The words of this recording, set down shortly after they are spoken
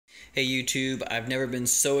Hey YouTube, I've never been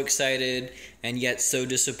so excited and yet so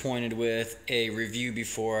disappointed with a review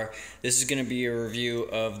before. This is going to be a review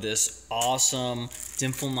of this awesome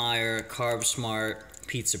Dimpflmeier Carb Smart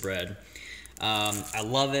pizza bread. I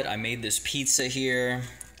love it. I made this pizza here.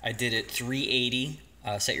 I did it 380.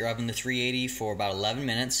 Set your oven to 380 for about 11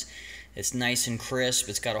 minutes. It's nice and crisp.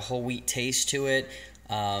 It's got a whole wheat taste to it.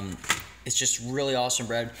 It's just really awesome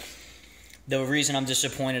bread. The reason I'm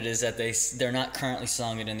disappointed is that they're not currently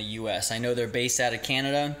selling it in the US. I know they're based out of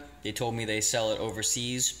Canada. They told me they sell it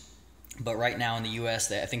overseas. But right now in the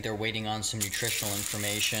US, I think they're waiting on some nutritional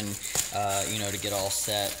information, to get all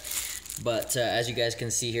set. But as you guys can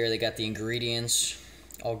see here, they got the ingredients,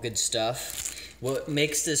 all good stuff. What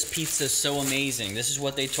makes this pizza so amazing, this is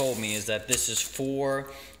what they told me, is that this is 4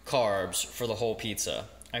 carbs for the whole pizza.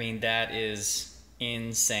 I mean, that is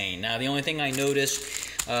insane. Now, the only thing I noticed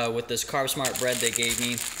with this Carb Smart bread they gave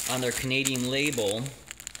me, on their Canadian label,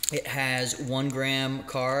 it has 1 gram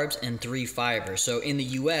carbs and 3 fiber. So in the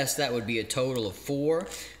US, that would be a total of 4,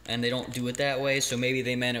 and they don't do it that way. So maybe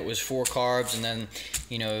they meant it was 4 carbs and then,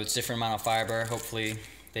 it's a different amount of fiber. Hopefully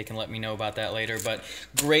they can let me know about that later. But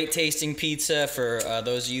great tasting pizza for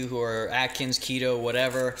those of you who are Atkins, keto,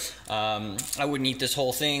 whatever. I wouldn't eat this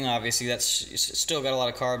whole thing. Obviously, it's still got a lot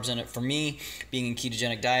of carbs in it for me, being in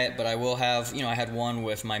ketogenic diet. But I will have, I had one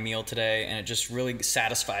with my meal today, and it just really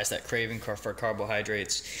satisfies that craving for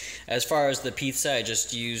carbohydrates. As far as the pizza, I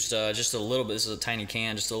just used just a little bit. This is a tiny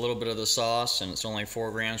can, just a little bit of the sauce, and it's only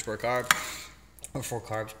 4 grams per carb. Or 4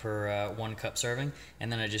 carbs per 1 cup serving.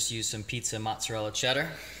 And then I just used some pizza mozzarella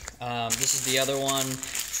cheddar. This is the other one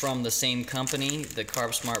from the same company, the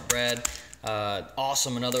Carb Smart bread.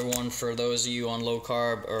 Awesome, another one for those of you on low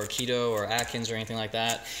carb or keto or Atkins or anything like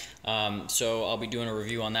that. So I'll be doing a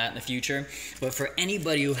review on that in the future. But for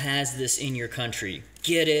anybody who has this in your country,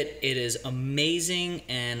 get it. It is amazing,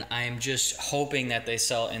 and I'm just hoping that they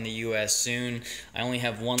sell it in the US soon. I only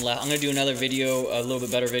have one left. I'm going to do another video, a little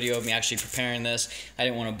bit better video of me actually preparing this. I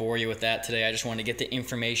didn't want to bore you with that today. I just wanted to get the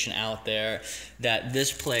information out there that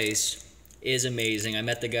this place is amazing. I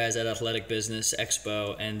met the guys at Athletic Business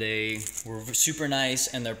Expo, and they were super nice,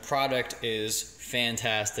 and their product is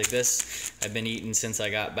fantastic. This I've been eating since I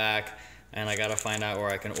got back, and I gotta find out where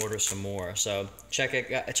I can order some more. So check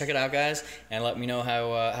it out, guys, and let me know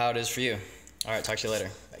how it is for you. All right, talk to you later.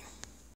 Bye.